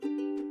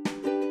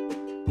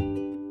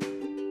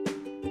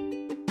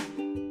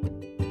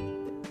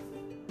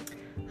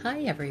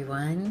Hi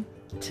everyone.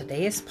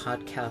 Today's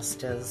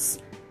podcast is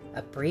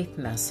a brief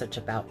message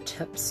about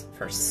tips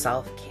for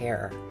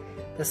self-care.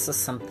 This is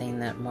something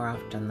that more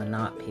often than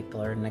not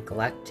people are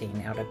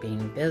neglecting out of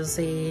being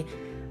busy,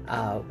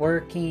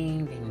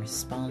 working, being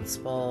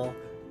responsible,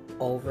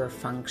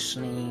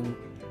 over-functioning,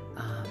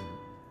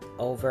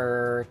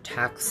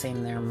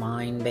 over-taxing their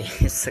mind,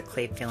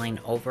 basically feeling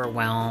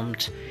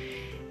overwhelmed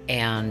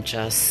and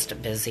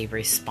just busy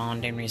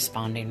responding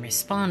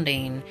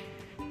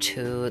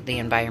to the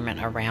environment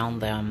around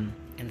them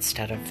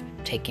instead of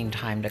taking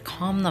time to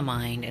calm the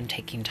mind and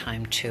taking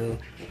time to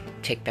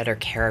take better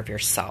care of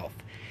yourself.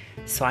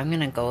 So I'm going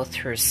to go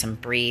through some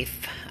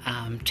brief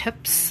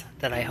tips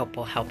that I hope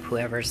will help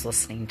whoever's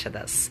listening to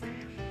this.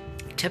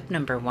 Tip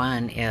number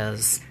 1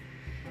 is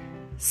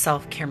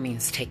self-care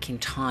means taking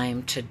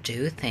time to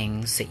do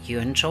things that you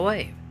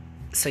enjoy.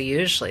 So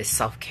usually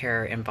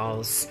self-care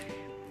involves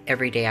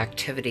everyday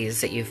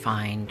activities that you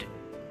find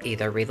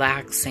either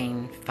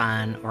relaxing,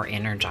 fun, or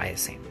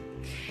energizing.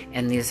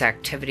 And these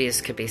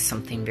activities could be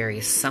something very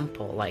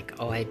simple,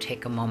 like, I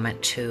take a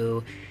moment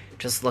to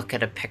just look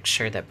at a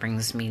picture that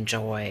brings me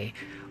joy,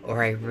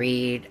 or I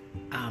read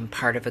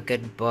part of a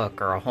good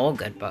book or a whole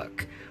good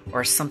book,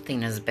 or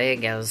something as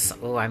big as,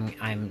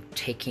 I'm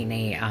taking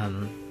a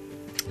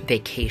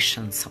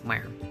vacation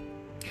somewhere.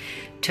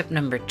 Tip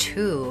number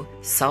 2,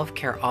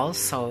 self-care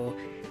also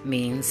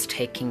means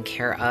taking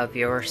care of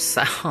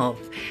yourself.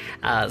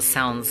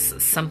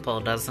 Sounds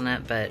simple, doesn't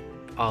it? But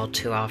all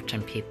too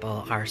often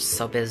people are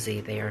so busy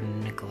they are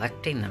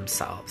neglecting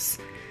themselves.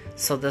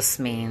 So this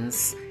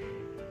means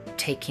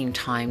taking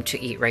time to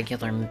eat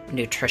regular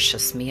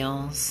nutritious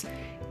meals,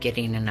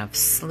 getting enough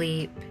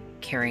sleep,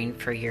 caring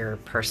for your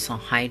personal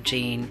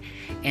hygiene,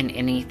 and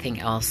anything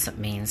else that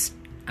means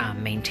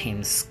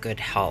maintains good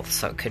health.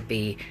 So it could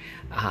be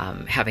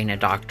having a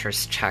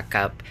doctor's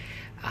checkup,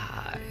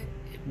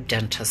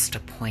 dentist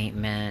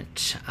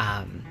appointment,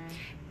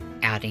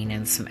 adding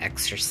in some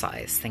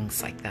exercise,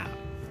 things like that.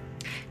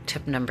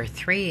 Tip number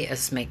 3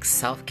 is make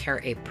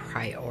self-care a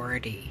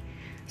priority.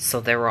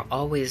 So there will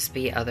always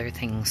be other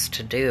things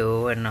to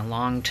do and a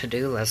long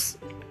to-do list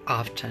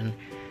often,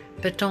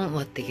 but don't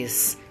let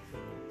these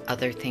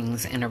other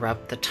things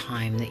interrupt the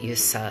time that you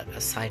set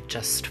aside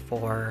just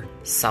for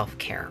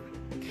self-care.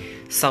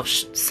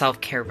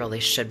 Self-care really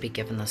should be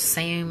given the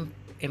same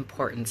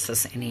importance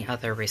as any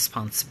other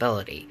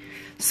responsibility.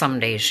 Some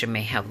days you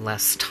may have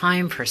less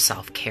time for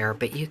self-care,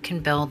 but you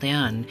can build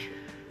in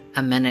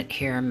a minute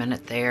here, a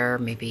minute there,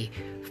 maybe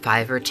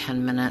 5 or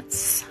 10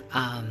 minutes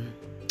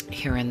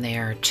here and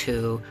there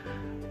to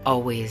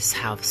always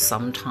have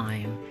some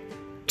time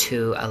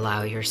to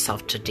allow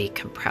yourself to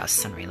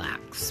decompress and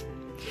relax.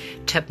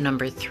 Tip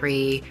number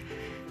 3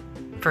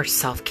 for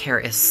self-care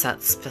is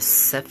set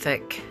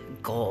specific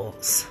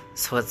goals.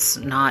 So it's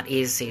not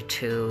easy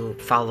to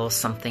follow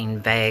something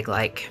vague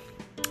like,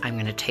 I'm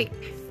going to take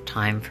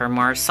time for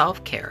more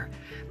self-care,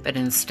 but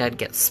instead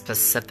get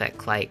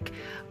specific, like,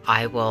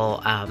 I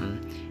will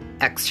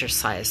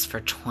exercise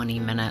for 20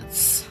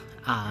 minutes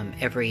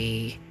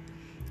every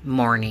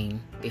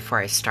morning before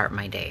I start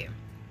my day.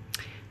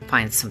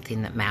 Find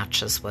something that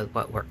matches with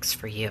what works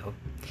for you.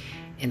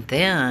 And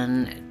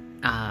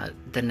then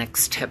the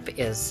next tip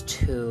is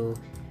to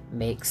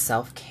make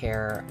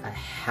self-care a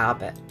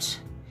habit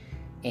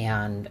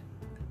and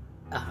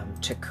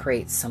to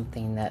create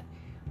something that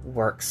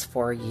works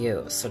for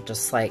you. So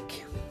just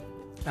like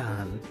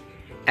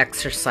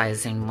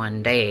exercising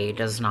one day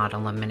does not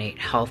eliminate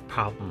health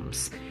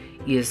problems,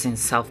 using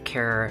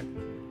self-care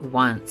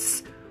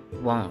once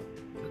won't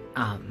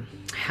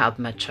have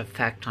much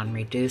effect on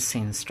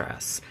reducing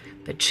stress,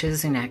 but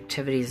choosing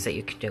activities that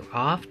you can do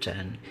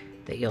often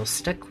that you'll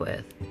stick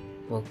with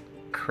will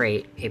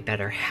create a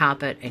better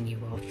habit and you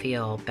will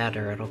feel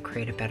better. It'll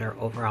create a better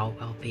overall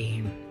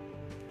well-being.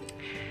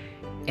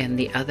 And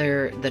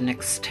the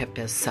next tip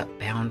is set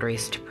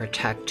boundaries to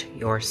protect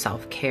your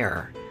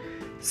self-care.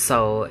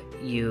 So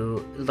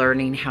you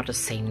learning how to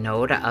say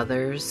no to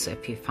others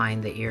if you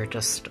find that you're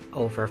just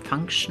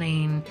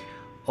over-functioning,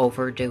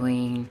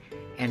 overdoing,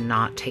 and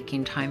not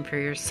taking time for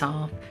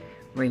yourself.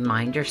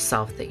 Remind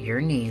yourself that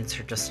your needs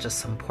are just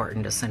as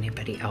important as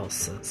anybody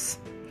else's.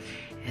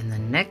 And the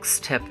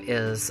next tip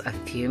is a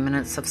few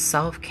minutes of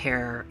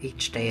self-care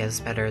each day is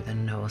better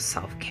than no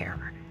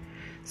self-care.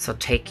 So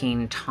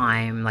taking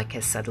time, like I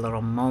said,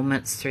 little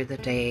moments through the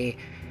day,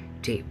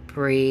 deep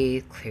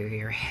breathe, clear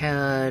your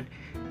head,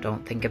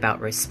 don't think about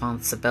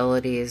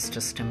responsibilities,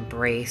 just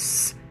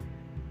embrace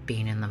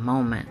being in the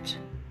moment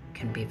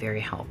can be very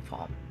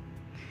helpful.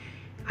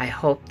 I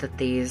hope that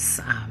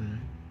these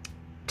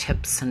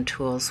tips and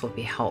tools will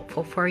be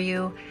helpful for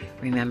you.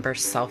 Remember,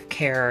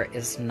 self-care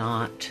is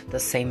not the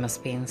same as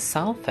being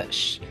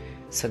selfish.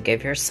 So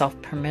give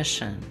yourself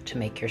permission to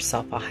make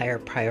yourself a higher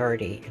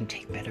priority and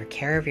take better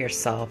care of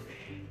yourself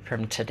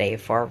from today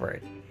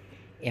forward.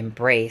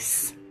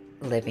 Embrace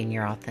living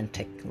your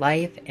authentic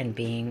life and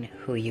being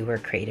who you were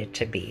created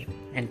to be.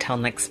 Until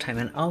next time,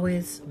 and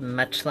always,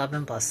 much love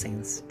and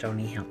blessings,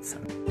 Doni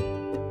Hansen.